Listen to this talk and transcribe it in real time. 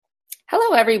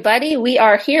Hello, everybody. We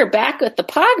are here back with the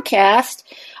podcast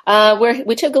where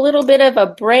we took a little bit of a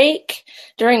break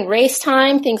during race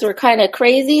time. Things were kind of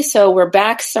crazy, so we're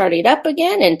back, starting up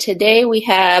again. And today we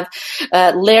have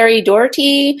Larry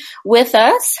Daugherty with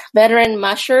us, veteran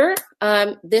musher.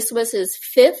 This was his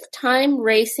fifth time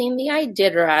racing the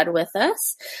Iditarod with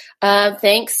us.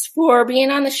 Thanks for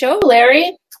being on the show,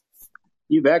 Larry.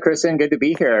 You bet, Kristen. Good to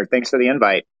be here. Thanks for the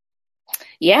invite.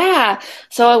 Yeah,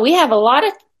 so we have a lot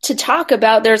to talk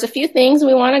about. There's a few things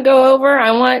we want to go over.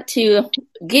 I want to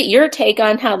get your take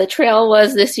on how the trail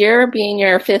was this year, being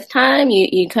your fifth time.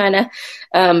 You kind of,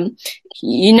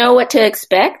 you know what to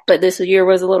expect, but this year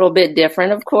was a little bit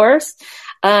different, of course.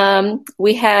 You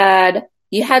had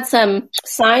some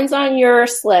signs on your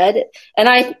sled, and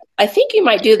I think you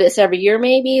might do this every year,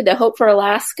 maybe, the Hope for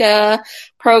Alaska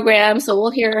program. So we'll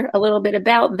hear a little bit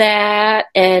about that.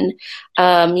 And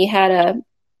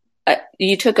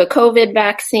you took a COVID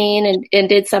vaccine and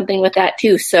did something with that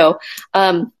too. So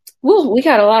we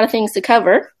got a lot of things to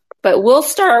cover, but we'll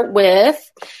start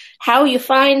with how you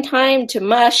find time to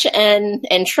mush and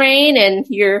train. And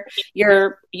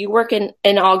you work in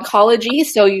oncology,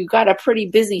 so you got a pretty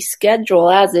busy schedule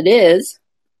as it is.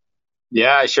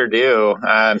 Yeah, I sure do.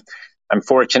 I'm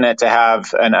fortunate to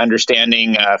have an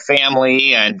understanding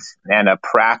family and a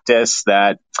practice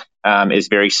that is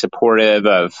very supportive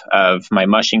of my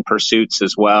mushing pursuits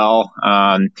as well.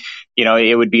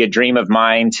 It would be a dream of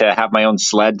mine to have my own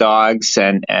sled dogs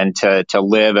and to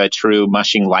live a true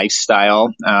mushing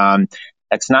lifestyle.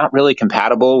 That's not really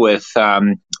compatible with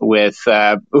the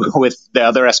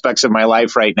other aspects of my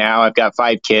life right now. I've got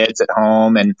 5 kids at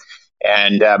home, and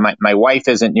my wife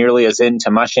isn't nearly as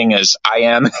into mushing as I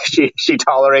am. She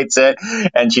tolerates it,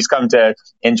 and she's come to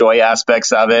enjoy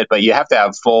aspects of it. But you have to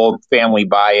have full family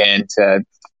buy-in to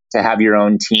have your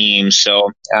own team.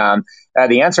 So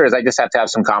the answer is I just have to have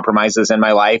some compromises in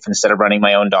my life. Instead of running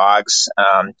my own dogs,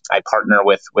 I partner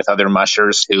with other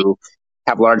mushers who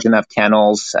have large enough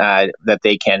kennels that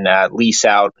they can lease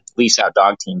out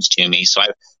dog teams to me. So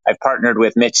I've partnered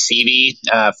with Mitch Seavey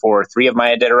for 3 of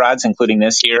my Iditarods, including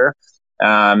this year.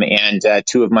 And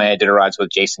 2 of my Iditarods with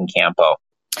Jason Campo.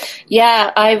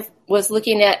 Yeah, I was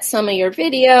looking at some of your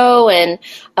video, and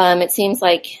it seems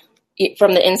like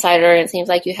from the insider, it seems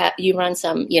like you run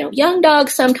some young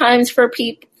dogs sometimes from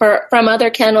other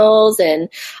kennels, and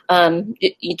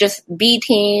you just B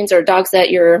teams or dogs that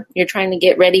you're trying to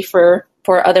get ready for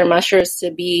other mushers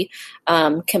to be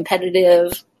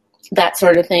competitive, that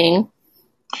sort of thing.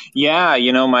 Yeah,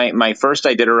 my first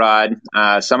Iditarod,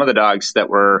 some of the dogs that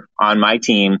were on my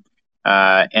team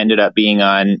ended up being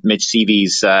on Mitch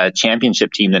Seavey's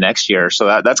championship team the next year.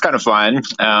 So that's kind of fun.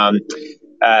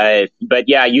 But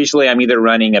yeah, usually I'm either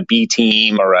running a B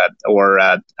team or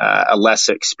a less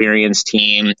experienced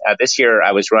team. This year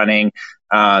I was running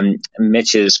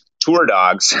Mitch's tour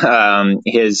dogs.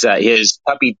 His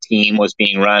puppy team was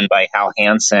being run by Hal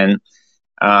Hansen.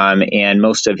 And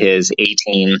most of his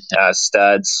 18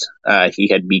 studs he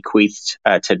had bequeathed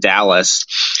to Dallas.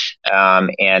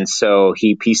 And so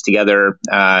he pieced together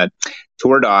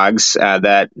tour dogs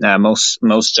that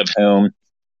most of whom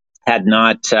had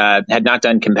not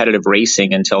done competitive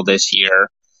racing until this year.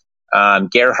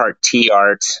 Gerhard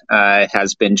T-Art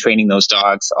has been training those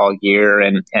dogs all year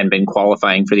and been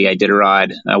qualifying for the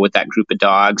Iditarod with that group of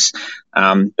dogs.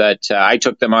 But I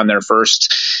took them on their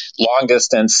first long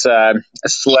distance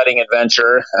sledding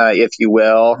adventure, if you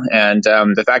will. And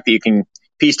the fact that you can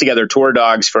piece together tour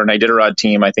dogs for an Iditarod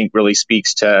team, I think really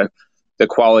speaks to the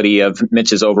quality of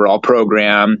Mitch's overall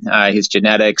program, his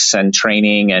genetics and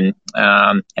training and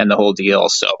the whole deal.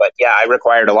 So, but yeah, I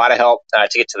required a lot of help to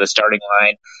get to the starting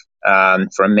line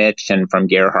from Mitch and from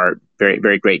Gerhard. Very,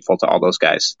 very grateful to all those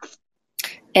guys.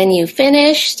 And you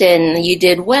finished and you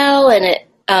did well, and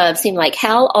it seemed like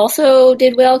Hal also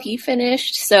did well. He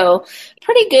finished. So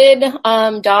pretty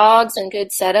good dogs and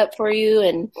good setup for you.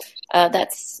 And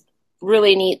that's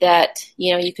really neat that,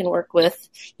 you can work with,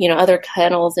 other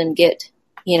kennels and get,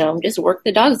 just work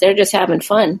the dogs. They're just having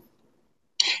fun.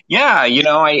 Yeah.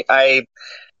 I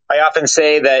often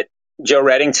say that Joe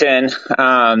Reddington,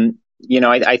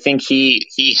 I think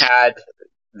he had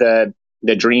the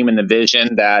dream and the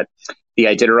vision that the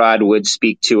Iditarod would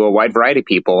speak to a wide variety of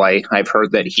people. I've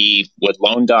heard that he would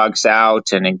loan dogs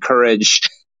out and encourage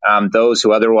those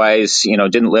who otherwise,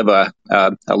 didn't live a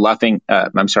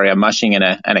mushing and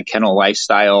a kennel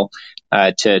lifestyle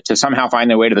to somehow find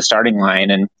their way to the starting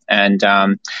line. And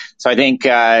so I think,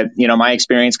 my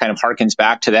experience kind of harkens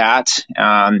back to that.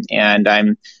 And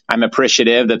I'm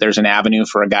appreciative that there's an avenue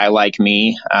for a guy like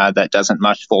me that doesn't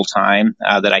mush full time,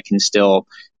 that I can still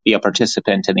be a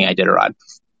participant in the Iditarod.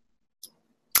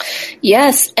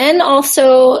 Yes, and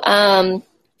also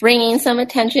bringing some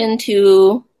attention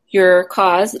to your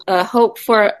cause, Hope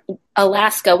for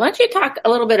Alaska. Why don't you talk a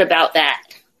little bit about that?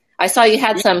 I saw you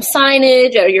had some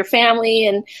signage, or your family,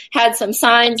 and had some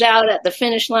signs out at the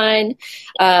finish line.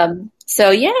 So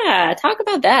yeah, talk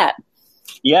about that.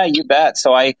 Yeah, you bet.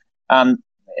 So I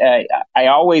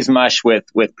always mush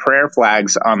with prayer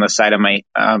flags on the side of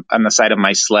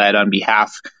my sled on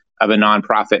behalf of a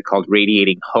nonprofit called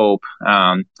Radiating Hope.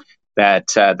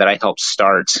 That I helped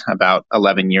start about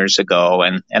 11 years ago,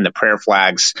 and the prayer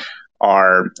flags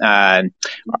are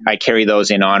I carry those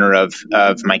in honor of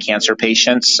my cancer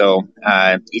patients. So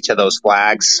each of those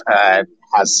flags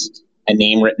has a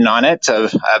name written on it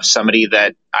of somebody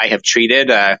that I have treated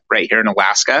right here in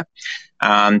Alaska.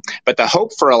 But the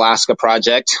Hope for Alaska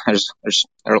project, there's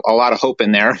a lot of hope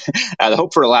in there. The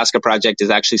Hope for Alaska project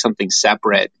is actually something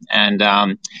separate. And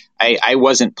I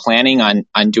wasn't planning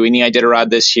on doing the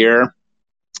Iditarod this year.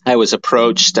 I was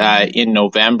approached in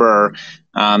November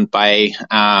by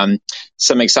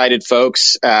some excited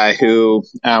folks who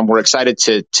were excited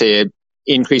to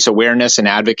increase awareness and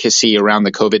advocacy around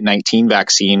the COVID-19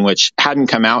 vaccine, which hadn't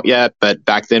come out yet, but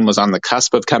back then was on the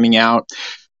cusp of coming out.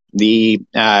 The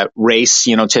race,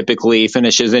 typically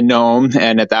finishes in Nome,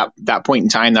 and at that point in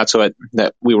time, that's what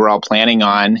that we were all planning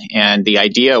on. And the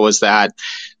idea was that,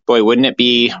 boy, wouldn't it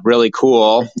be really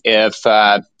cool if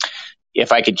I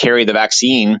could carry the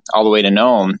vaccine all the way to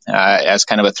Nome as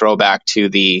kind of a throwback to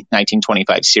the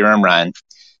 1925 Serum Run.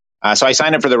 So I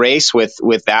signed up for the race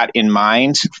with that in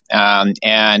mind,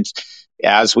 and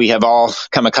as we have all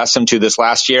come accustomed to this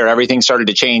last year, everything started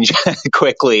to change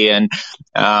quickly,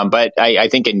 but I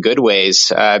think in good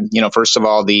ways. First of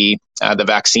all, the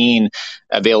vaccine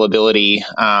availability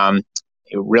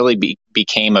it really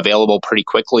became available pretty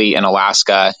quickly in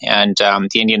Alaska, and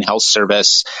the Indian Health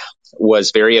Service was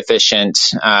very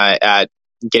efficient at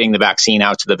getting the vaccine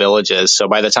out to the villages. So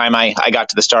by the time I got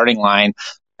to the starting line,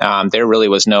 there really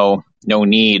was no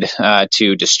need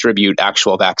to distribute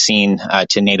actual vaccine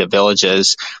to native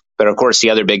villages. But of course,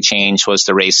 the other big change was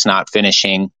the race not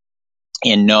finishing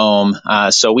in Nome.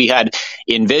 So we had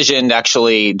envisioned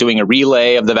actually doing a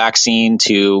relay of the vaccine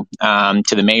to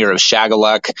the mayor of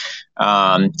Shagaluk.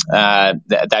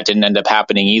 That didn't end up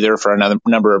happening either for a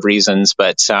number of reasons.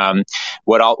 But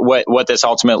what this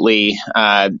ultimately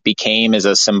became is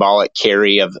a symbolic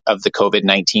carry of the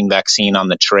COVID-19 vaccine on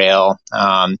the trail.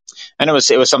 And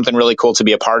it was something really cool to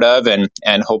be a part of, and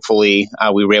hopefully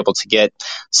we were able to get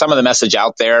some of the message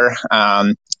out there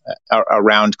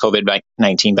around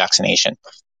COVID-19 vaccination.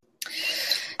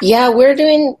 Yeah, we're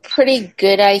doing pretty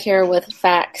good, I hear, with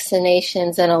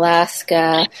vaccinations in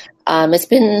Alaska. It's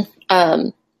been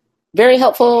very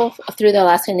helpful through the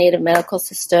Alaska Native Medical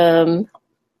System,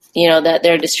 that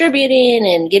they're distributing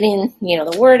and getting,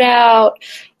 the word out.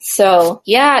 So,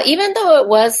 yeah, even though it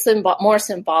was more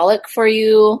symbolic for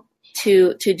you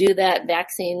to do that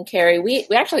vaccine carry, we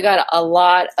actually got a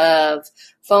lot of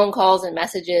phone calls and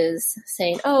messages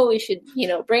saying, oh, we should,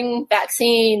 bring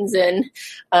vaccines, and,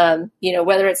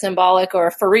 whether it's symbolic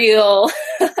or for real.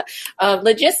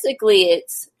 Logistically,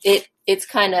 it's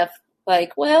kind of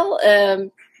like, well,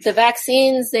 the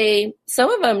vaccines,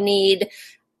 some of them need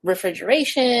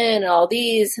refrigeration and all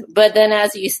these, but then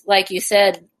like you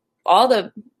said, all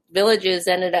the villages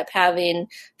ended up having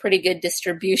pretty good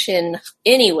distribution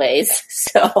anyways.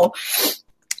 So.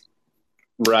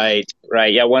 Right.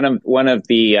 Yeah. One of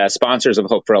the sponsors of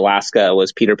Hope for Alaska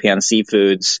was Peter Pan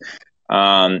Seafoods.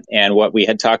 And what we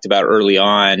had talked about early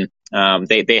on,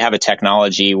 they have a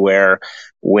technology where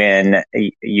when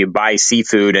you buy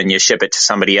seafood and you ship it to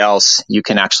somebody else, you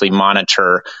can actually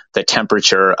monitor the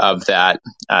temperature of that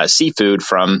seafood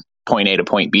from point A to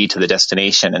point B to the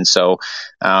destination. And so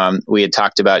we had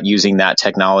talked about using that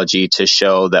technology to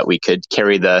show that we could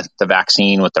carry the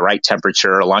vaccine with the right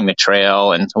temperature along the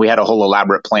trail. And we had a whole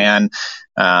elaborate plan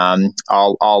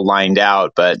all lined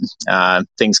out, but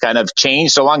things kind of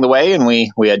changed along the way, and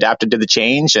we adapted to the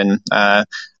change, and I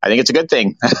think it's a good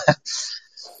thing.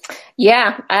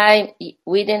 Yeah,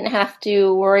 we didn't have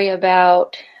to worry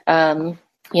about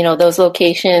those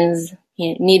locations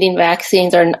needing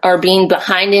vaccines or being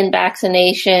behind in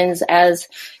vaccinations as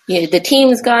the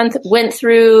team's went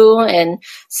through, and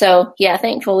so yeah,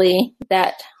 thankfully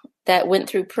that went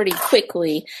through pretty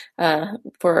quickly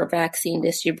for vaccine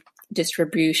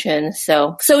distribution.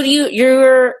 So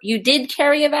you did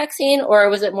carry a vaccine, or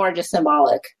was it more just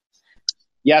symbolic?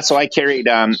 Yeah, so I carried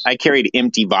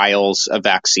empty vials of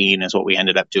vaccine is what we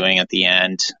ended up doing at the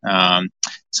end.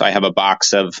 So I have a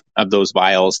box of those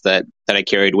vials that I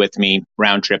carried with me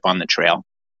round trip on the trail.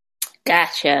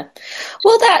 Gotcha.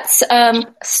 Well, that's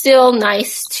still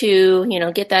nice to,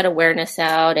 get that awareness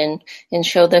out and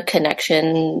show the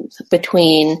connection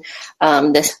between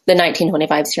the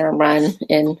 1925 Serum Run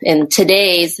and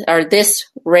today's, or this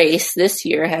race this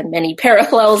year had many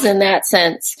parallels in that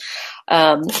sense.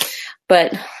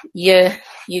 But you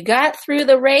got through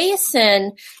the race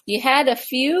and you had a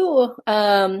few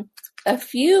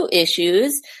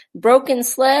issues, broken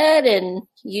sled, and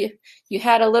you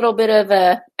had a little bit of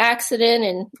a accident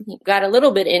and you got a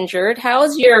little bit injured.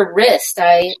 How's your wrist?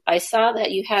 I saw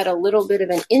that you had a little bit of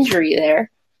an injury there.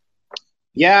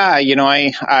 Yeah,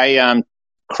 I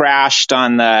crashed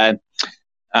on the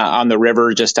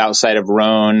river just outside of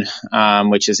Roan,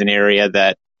 which is an area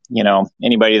that,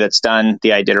 anybody that's done the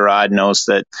Iditarod knows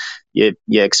that you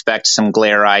expect some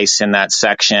glare ice in that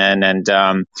section.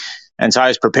 And so I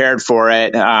was prepared for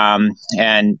it,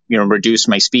 and, reduced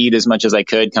my speed as much as I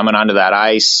could coming onto that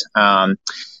ice.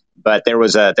 But there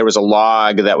was a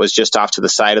log that was just off to the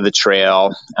side of the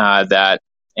trail, that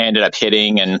ended up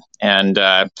hitting and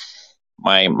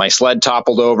my sled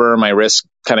toppled over. My wrist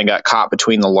kind of got caught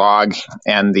between the log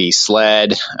and the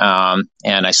sled. And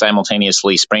I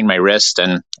simultaneously sprained my wrist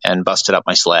and busted up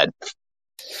my sled.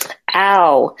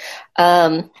 Ow.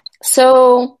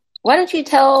 So why don't you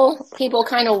tell people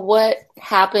kind of what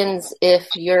happens if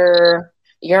you're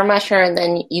musher and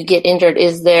then you get injured?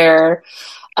 Is there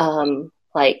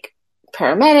like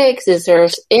paramedics? Is there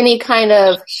any kind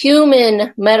of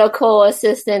human medical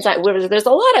assistance? There's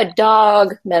a lot of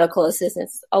dog medical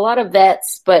assistance, a lot of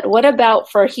vets, but what about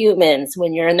for humans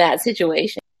when you're in that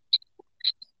situation?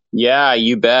 Yeah,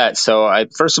 you bet. So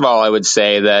first of all, I would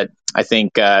say that I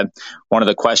think one of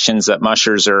the questions that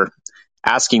mushers are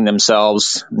asking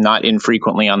themselves not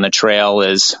infrequently on the trail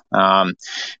is, am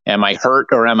I hurt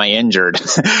or am I injured?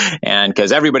 And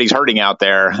because everybody's hurting out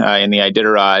there in the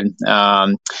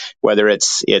Iditarod, whether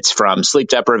it's from sleep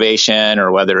deprivation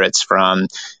or whether it's from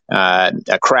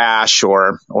a crash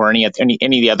or any of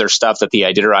the other stuff that the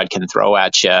Iditarod can throw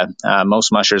at you.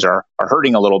 Most mushers are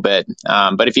hurting a little bit.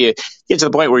 But if you get to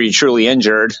the point where you're truly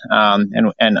injured,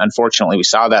 and unfortunately we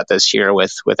saw that this year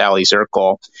with Ali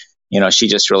Zirkle, she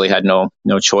just really had no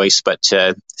choice but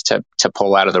to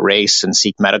pull out of the race and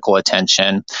seek medical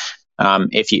attention.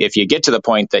 If you get to the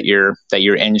point that you're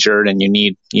injured and you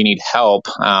need help,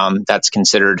 that's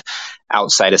considered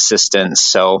outside assistance.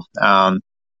 So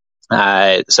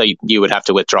you would have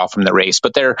to withdraw from the race.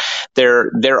 But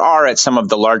there are at some of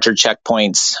the larger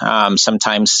checkpoints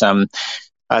sometimes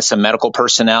some medical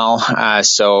personnel.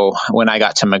 So when I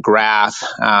got to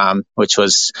McGrath, which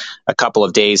was a couple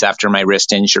of days after my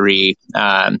wrist injury,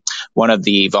 one of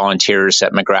the volunteers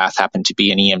at McGrath happened to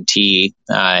be an EMT,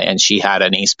 and she had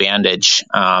an ace bandage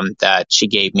that she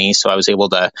gave me. So I was able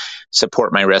to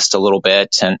support my wrist a little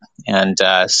bit.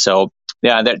 So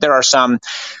yeah, there are some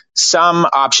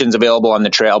options available on the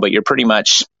trail, but you're pretty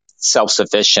much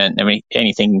self-sufficient. I mean,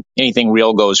 anything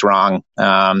real goes wrong,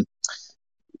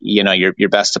 you're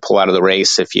best to pull out of the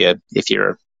race if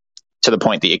you're to the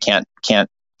point that you can't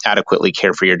adequately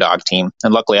care for your dog team.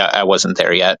 And luckily I wasn't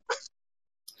there yet.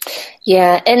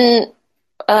 Yeah. And,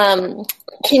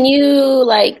 can you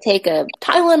take a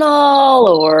Tylenol,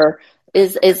 or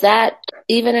is that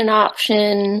even an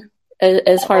option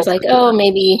as far as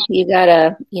maybe you got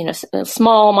a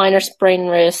small minor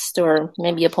sprained wrist, or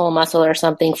maybe a pull muscle or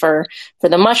something for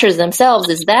the mushers themselves?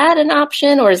 Is that an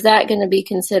option, or is that going to be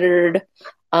considered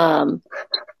not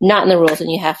in the rules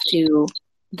and you have to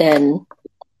then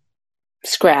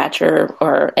scratch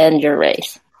or end your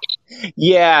race?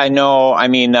 Yeah, no, I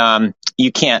mean,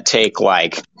 you can't take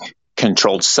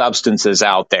controlled substances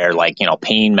out there,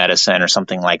 pain medicine or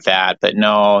something like that. But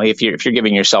no, if you're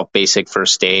giving yourself basic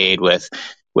first aid with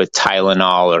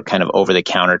Tylenol or kind of over the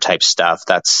counter type stuff,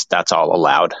 that's all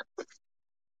allowed.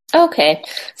 Okay.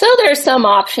 So there's some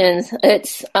options.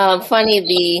 It's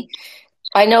funny,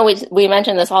 I know we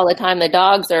mention this all the time. The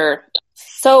dogs are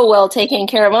so well taken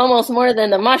care of, almost more than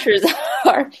the mushers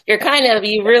are.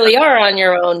 You really are on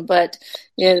your own, but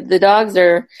the dogs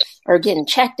are getting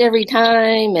checked every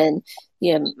time, and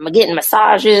getting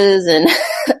massages and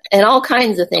and all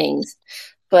kinds of things.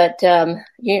 But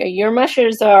your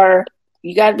mushers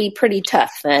you got to be pretty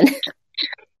tough then.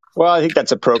 Well, I think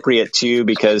that's appropriate too,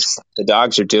 because the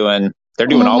dogs are doing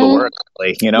all the work,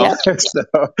 really, Yep. So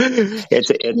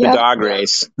it's a dog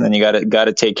race, and you got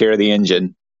to take care of the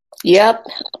engine. Yep,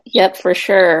 for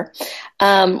sure.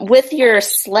 With your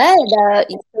sled,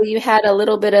 so you had a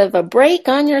little bit of a break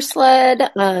on your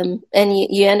sled, and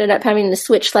you ended up having to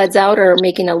switch sleds out or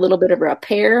making a little bit of a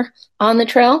repair on the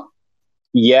trail.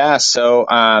 Yeah, so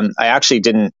I actually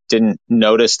didn't didn't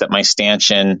notice that my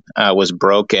stanchion was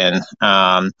broken.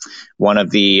 One of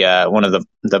the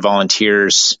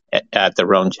volunteers at the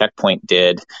Roan checkpoint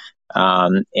did,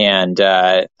 and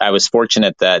I was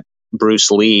fortunate that Bruce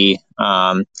Lee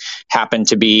happened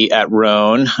to be at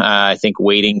Roan, I think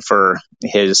waiting for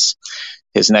his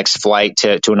next flight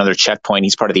to another checkpoint.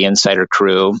 He's part of the insider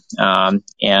crew,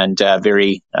 and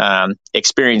very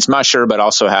experienced musher, but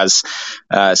also has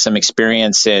some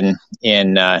experience in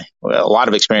a lot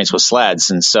of experience with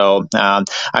sleds. And so,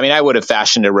 I would have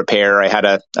fashioned a repair. I had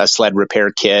a sled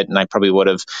repair kit, and I probably would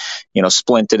have,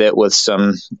 splinted it with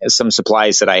some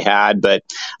supplies that I had. But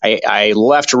I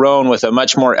left Roan with a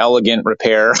much more elegant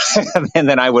repair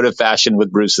than I would have fashioned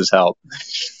with Bruce's help.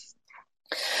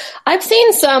 I've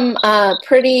seen some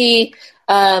pretty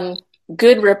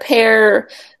good repair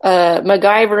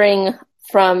MacGyvering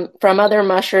from other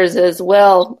mushers as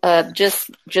well,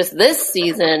 just this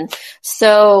season.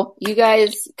 So you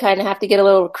guys kind of have to get a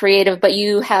little creative, but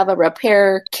you have a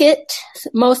repair kit.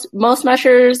 Most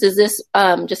mushers, is this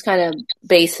just kind of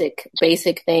basic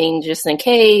thing just in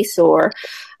case, or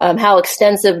how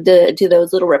extensive do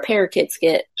those little repair kits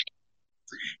get?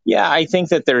 Yeah, I think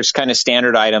that there's kind of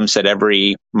standard items that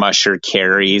every musher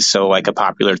carries. So like a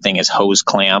popular thing is hose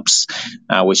clamps,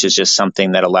 which is just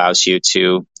something that allows you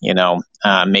to,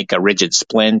 make a rigid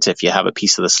splint if you have a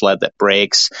piece of the sled that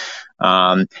breaks.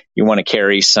 You want to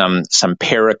carry some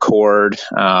paracord.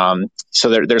 So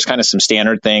there's kind of some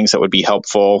standard things that would be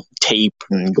helpful, tape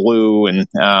and glue, and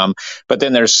but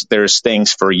then there's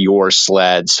things for your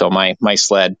sled. So my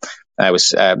sled, I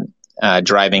was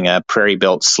driving a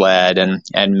prairie-built sled,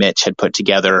 and Mitch had put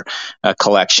together a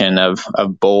collection of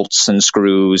bolts and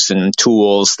screws and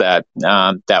tools that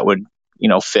would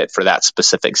fit for that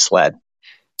specific sled.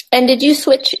 And did you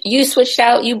switch? You switched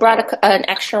out. You brought an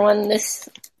extra one this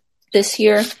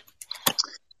year.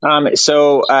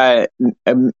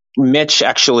 Mitch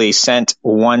actually sent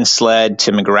one sled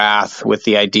to McGrath with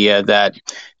the idea that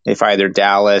if either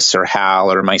Dallas or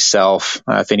Hal or myself,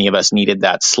 if any of us needed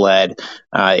that sled,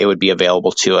 it would be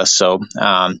available to us. So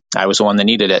I was the one that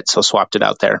needed it, so swapped it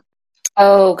out there.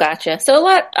 Oh, gotcha. So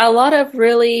a lot of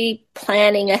really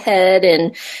planning ahead,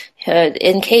 and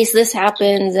in case this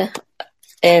happens,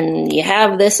 and you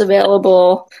have this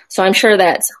available. So I'm sure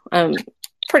that's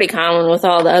pretty common with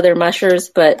all the other mushers,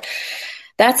 but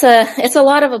it's a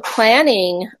lot of a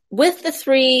planning. With the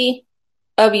three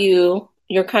of you,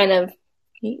 you're kind of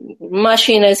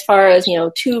mushing as far as,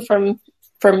 two from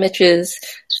Mitch's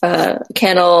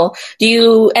kennel. Do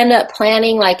you end up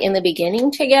planning like in the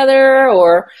beginning together,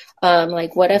 or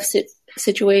like what if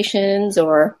situations,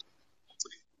 or?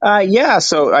 Yeah.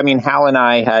 So, Hal and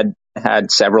I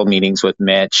had several meetings with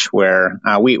Mitch where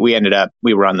we ended up,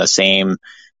 we were on the same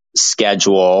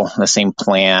schedule, the same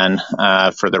plan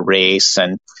for the race.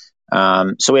 And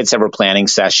so we had several planning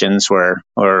sessions where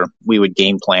we would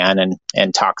game plan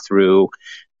and talk through,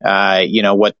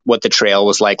 what the trail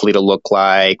was likely to look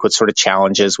like, what sort of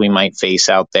challenges we might face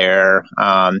out there,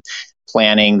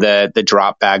 planning the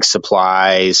drop bag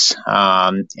supplies,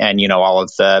 and all of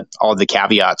the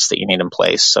caveats that you need in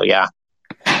place. So yeah.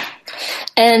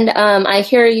 And I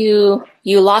hear you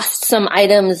lost some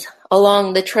items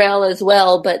along the trail as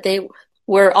well, but they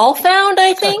were all found,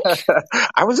 I think.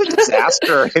 I was a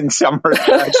disaster in some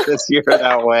respects this year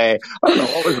that way. I don't know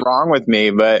what was wrong with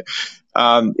me, but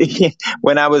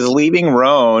when I was leaving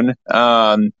Roan,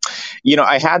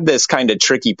 I had this kind of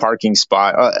tricky parking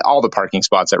spot. All the parking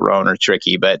spots at Roan are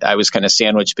tricky, but I was kind of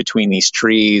sandwiched between these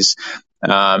trees.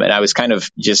 And I was kind of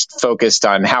just focused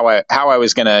on how I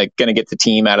was gonna get the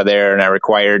team out of there, and I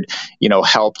required,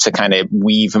 help to kind of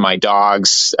weave my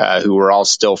dogs, who were all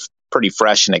still pretty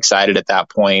fresh and excited at that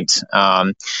point,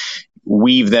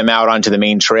 weave them out onto the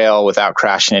main trail without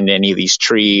crashing into any of these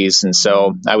trees. And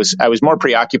so I was more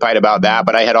preoccupied about that,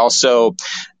 but I had also,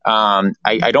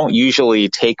 I don't usually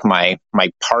take my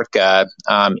parka,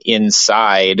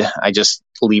 inside. I just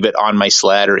leave it on my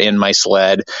sled or in my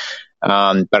sled.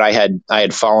 But I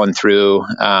had fallen through,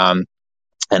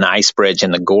 an ice bridge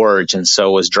in the gorge, and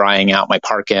so was drying out my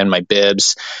parka and my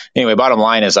bibs. Anyway, bottom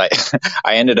line is I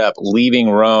ended up leaving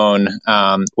Roan,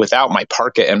 without my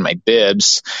parka and my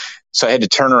bibs. So I had to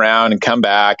turn around and come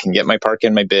back and get my parka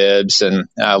and my bibs. And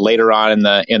later on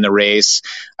in the race,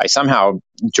 I somehow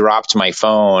dropped my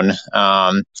phone,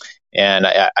 and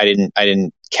I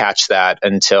didn't catch that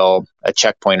until a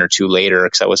checkpoint or two later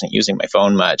because I wasn't using my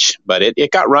phone much. But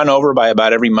it got run over by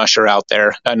about every musher out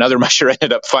there. Another musher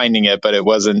ended up finding it, but it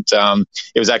wasn't.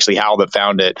 It was actually Hal that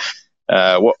found it.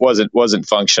 Wasn't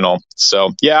functional.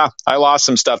 So yeah, I lost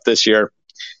some stuff this year.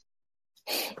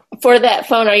 For that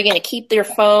phone, are you going to keep your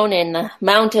phone and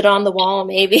mount it on the wall,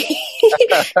 maybe?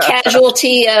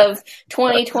 Casualty of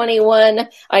 2021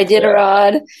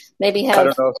 Iditarod. Maybe have. I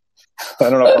don't know. I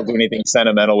don't know if I'll do anything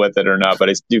sentimental with it or not, but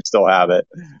I do still have it.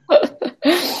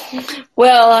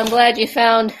 Well, I'm glad you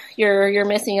found your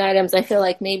missing items. I feel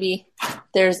like maybe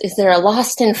is there a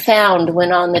lost and found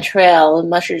when on the trail?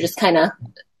 And musher just kind of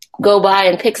go by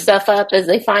and pick stuff up as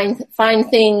they find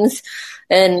things,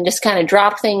 and just kind of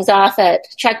drop things off at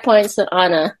checkpoints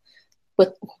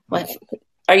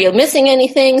are you missing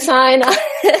anything sign on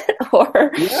it?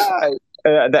 Or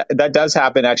that does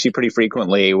happen actually pretty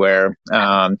frequently, where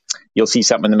you'll see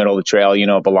something in the middle of the trail,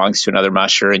 it belongs to another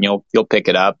musher, and you'll pick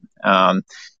it up.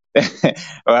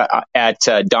 At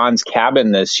Don's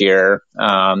cabin this year,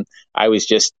 I was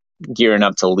just gearing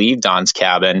up to leave Don's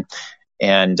cabin,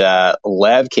 and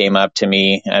Lev came up to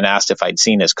me and asked if I'd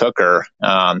seen his cooker.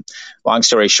 Long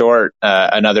story short,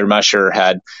 another musher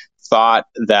had thought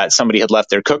that somebody had left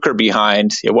their cooker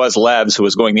behind. It was Lev's, who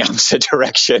was going the opposite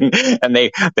direction, and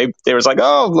they was like,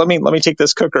 "Oh, let me take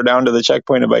this cooker down to the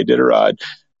checkpoint of Iditarod."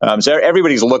 So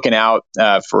everybody's looking out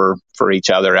for each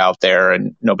other out there,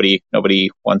 and nobody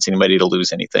wants anybody to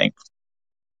lose anything.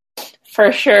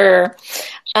 For sure.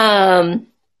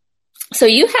 So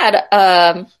you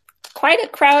had quite a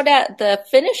crowd at the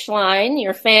finish line.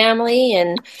 Your family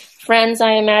and friends,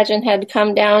 I imagine, had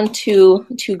come down to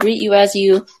greet you as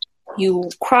you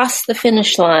crossed the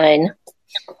finish line.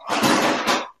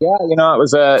 Yeah,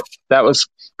 that was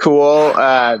cool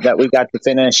that we got to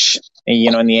finish,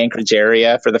 in the Anchorage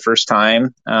area for the first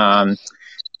time. And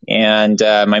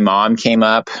my mom came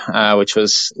up, which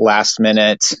was last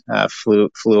minute,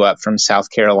 flew up from South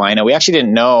Carolina. We actually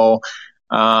didn't know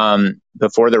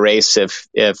before the race if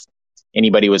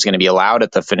anybody was going to be allowed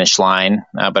at the finish line,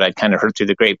 but I'd kind of heard through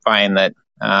the grapevine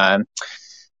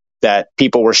that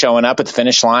people were showing up at the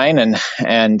finish line,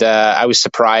 and I was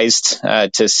surprised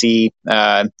to see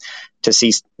so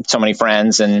many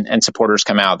friends and supporters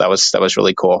come out. That was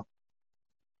really cool.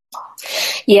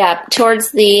 Yeah,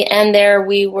 towards the end there,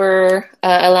 we were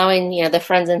allowing the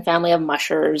friends and family of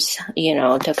mushers,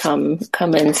 to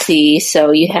come and see.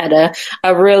 So you had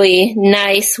a really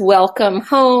nice welcome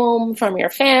home from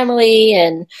your family,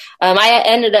 and I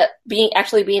ended up being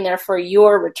there for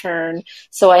your return.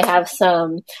 So I have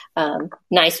some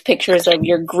nice pictures of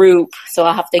your group. So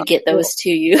I'll have to get those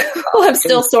to you. I'm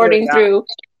still sorting through.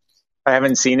 I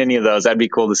haven't seen any of those. That'd be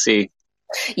cool to see.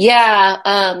 Yeah,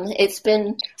 it's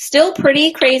been still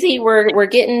pretty crazy. We're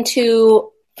getting to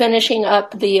finishing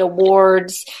up the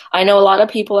awards. I know a lot of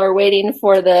people are waiting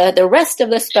for the rest of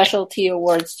the specialty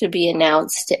awards to be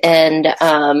announced. And,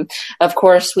 of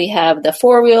course, we have the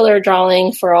four-wheeler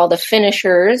drawing for all the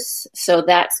finishers. So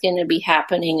that's going to be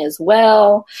happening as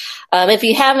well. If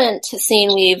you haven't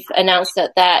seen, we've announced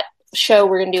that show,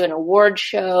 we're going to do an award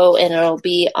show, and it'll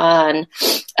be on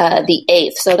the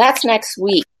 8th. So that's next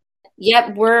week.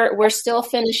 Yep, we're still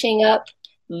finishing up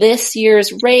this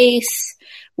year's race.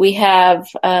 We have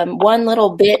one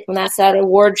little bit, and that's that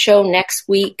award show next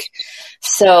week.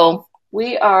 So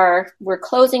we're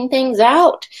closing things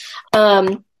out.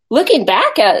 Looking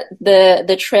back at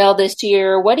the trail this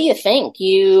year, what do you think?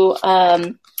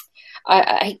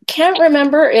 I can't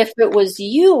remember if it was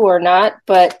you or not,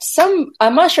 but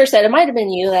I'm not sure, said it might have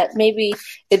been you, that maybe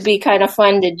it'd be kind of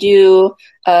fun to do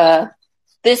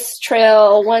this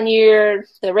trail one year,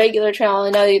 the regular trail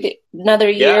another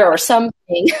year, or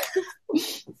something.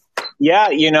 Yeah,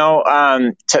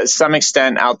 to some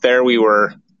extent out there, we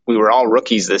were all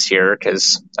rookies this year,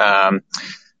 because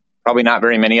probably not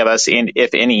very many of us,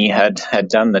 if any, had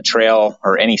done the trail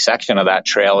or any section of that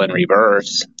trail in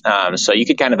reverse. So you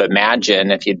could kind of imagine,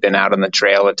 if you'd been out on the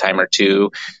trail a time or two,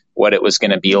 what it was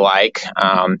going to be like.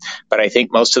 But I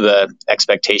think most of the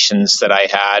expectations that I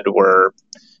had were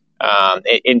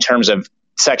in terms of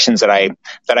sections that I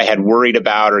had worried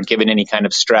about or given any kind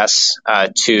of stress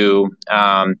to.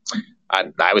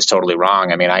 I was totally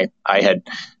wrong. I mean, I had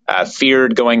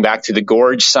feared going back to the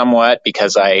gorge somewhat,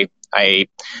 because I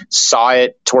saw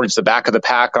it towards the back of the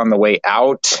pack on the way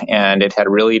out, and it had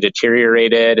really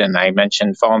deteriorated. And I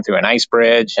mentioned falling through an ice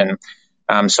bridge, and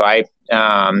so I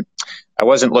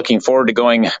wasn't looking forward to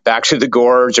going back to the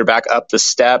gorge or back up the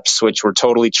steps, which were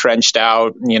totally trenched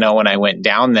out, when I went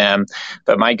down them.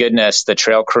 But my goodness, the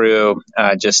trail crew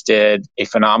just did a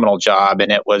phenomenal job,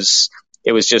 and it was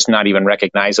just not even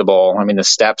recognizable. I mean, the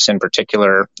steps in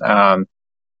particular,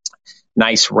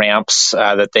 nice ramps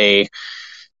that they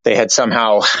had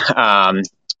somehow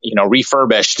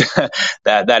refurbished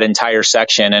that entire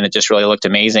section, and it just really looked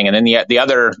amazing. And then the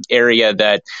other area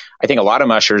that I think a lot of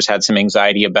mushers had some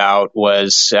anxiety about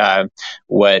was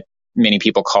what many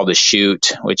people call the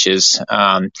chute, which is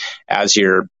as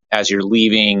you're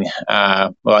leaving,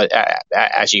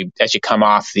 as you come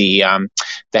off the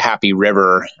Happy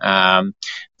River,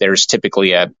 there's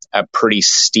typically a pretty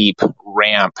steep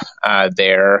ramp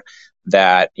there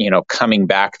that, coming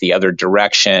back the other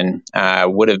direction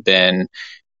would have been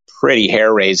pretty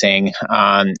hair raising.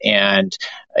 And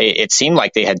it seemed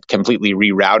like they had completely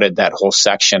rerouted that whole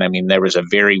section. I mean, there was a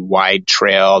very wide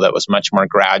trail that was much more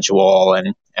gradual.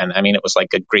 And I mean, it was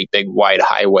like a great big wide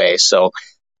highway. So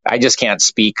I just can't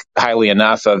speak highly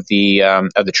enough of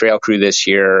the trail crew this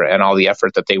year and all the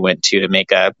effort that they went to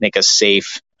make a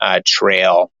safe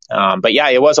trail. But yeah,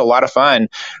 it was a lot of fun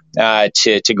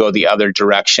to go the other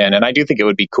direction, and I do think it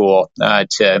would be cool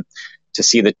to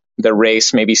see the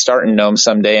race maybe start in Nome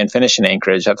someday and finish in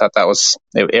Anchorage. I thought that was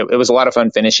it was a lot of fun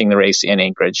finishing the race in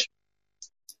Anchorage.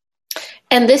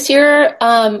 And this year,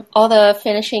 all the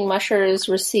finishing mushers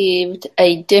received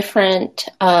a different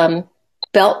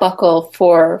belt buckle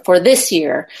for this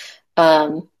year.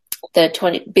 Because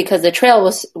the trail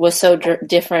was so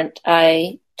different.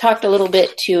 I talked a little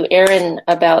bit to Aaron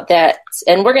about that,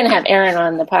 and we're going to have Aaron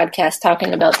on the podcast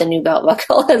talking about the new belt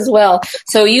buckle as well.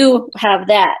 So you have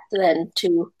that then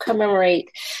to commemorate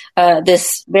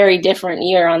this very different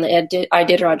year on the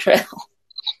Iditarod Trail.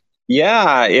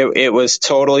 Yeah, it was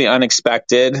totally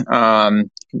unexpected.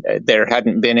 There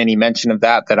hadn't been any mention of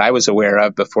that I was aware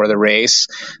of before the race.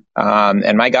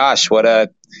 And my gosh, what a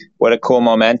cool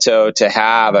memento to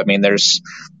have. I mean, there's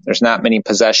not many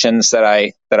possessions that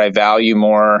I value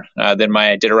more than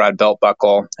my Iditarod belt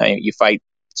buckle. You fight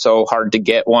so hard to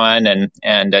get one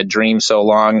and dream so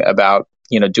long about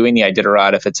doing the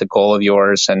Iditarod if it's a goal of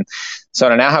yours. And so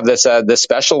to now have this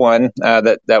special one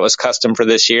that was custom for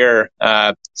this year,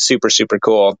 super, super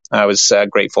cool. I was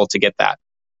grateful to get that.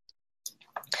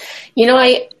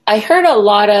 I heard a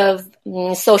lot of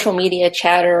social media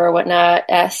chatter or whatnot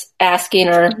asking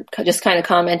or just kind of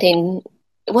commenting,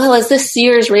 well, is this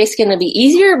year's race going to be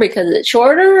easier because it's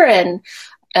shorter and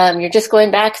you're just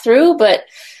going back through? But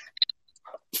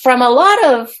from a lot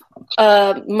of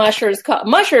mushers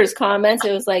comments,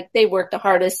 it was like they worked the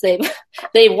hardest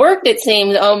they've worked, it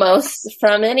seems, almost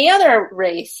from any other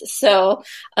race. So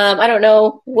I don't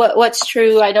know what's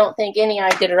true. I don't think any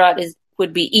Iditarod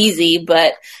would be easy,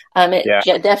 but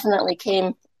it definitely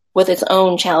came with its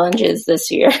own challenges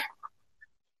this year.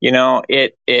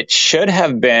 It should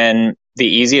have been the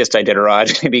easiest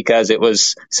Iditarod because it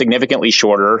was significantly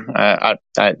shorter, at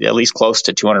least close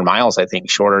to 200 miles, I think,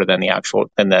 shorter than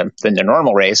the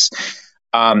normal race.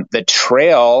 The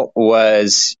trail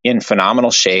was in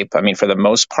phenomenal shape. I mean, for the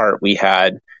most part, we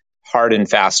had hard and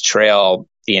fast trail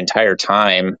the entire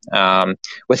time,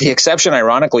 with the exception,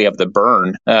 ironically, of the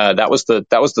burn. That was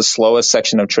the slowest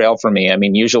section of trail for me. I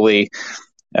mean, usually,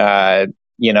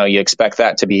 you expect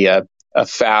that to be a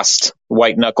fast,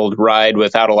 white-knuckled ride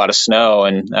without a lot of snow,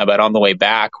 but on the way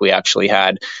back, we actually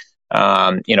had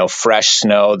fresh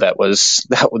snow that was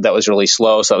really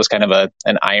slow. So that was kind of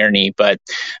an irony. But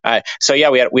so yeah,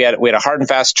 we had a hard and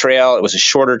fast trail. It was a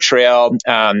shorter trail.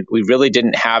 We really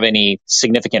didn't have any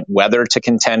significant weather to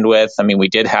contend with. I mean, we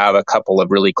did have a couple of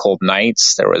really cold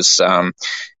nights. There was,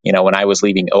 when I was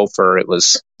leaving Ophir, it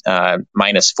was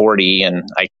minus 40, and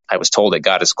I was told it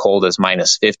got as cold as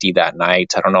minus 50 that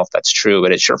night. I don't know if that's true,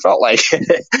 but it sure felt like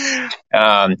it.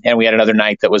 And we had another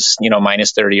night that was,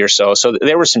 minus 30 or so. So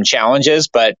there were some challenges,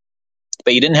 but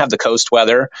you didn't have the coast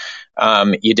weather.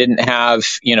 You didn't have,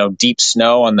 deep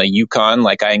snow on the Yukon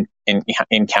like I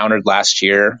encountered last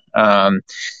year.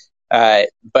 But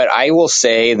I will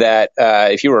say that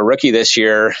if you were a rookie this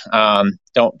year,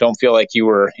 don't feel like you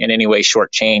were in any way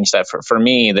shortchanged. That for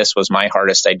me, this was my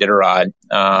hardest Iditarod,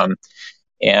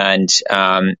 and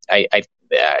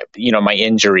my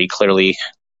injury clearly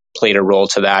played a role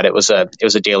to that. It was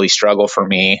a daily struggle for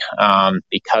me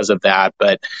because of that.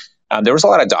 But there was a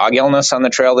lot of dog illness on the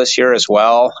trail this year as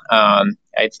well.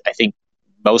 I think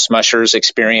most mushers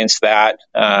experienced that.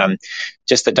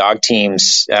 Just the dog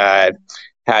teams had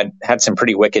some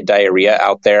pretty wicked diarrhea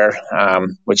out there,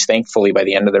 which thankfully by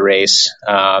the end of the race,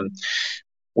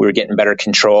 we were getting better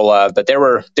control of. But there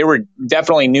were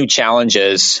definitely new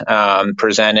challenges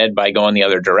presented by going the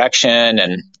other direction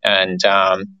and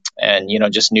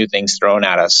just new things thrown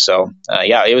at us. So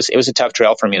it was a tough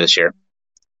trail for me this year.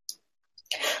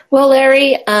 Well,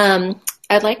 Larry,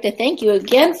 I'd like to thank you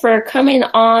again for coming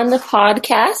on the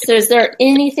podcast. Is there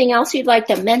anything else you'd like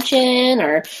to mention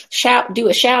or do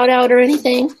a shout out or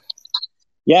anything?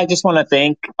 Yeah, I just want to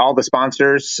thank all the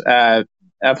sponsors of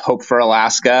Hope for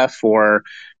Alaska for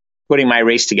putting my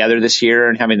race together this year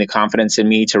and having the confidence in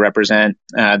me to represent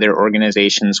their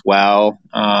organizations well.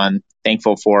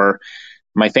 Thankful for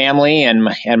my family and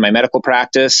my medical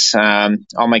practice,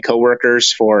 all my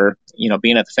coworkers for,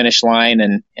 being at the finish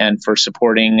line and for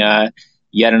supporting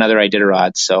yet another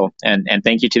Iditarod. So, and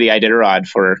thank you to the Iditarod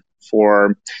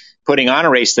for putting on a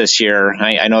race this year.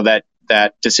 I know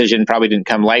that decision probably didn't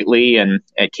come lightly, and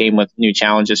it came with new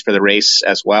challenges for the race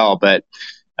as well. But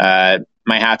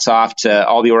my hat's off to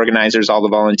all the organizers, all the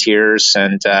volunteers,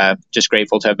 and just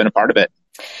grateful to have been a part of it.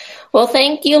 Well,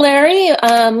 thank you, Larry.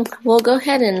 We'll go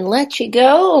ahead and let you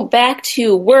go back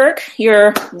to work,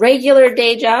 your regular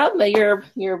day job, but you're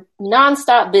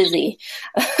nonstop busy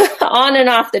on and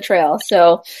off the trail.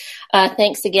 So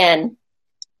thanks again.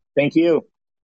 Thank you.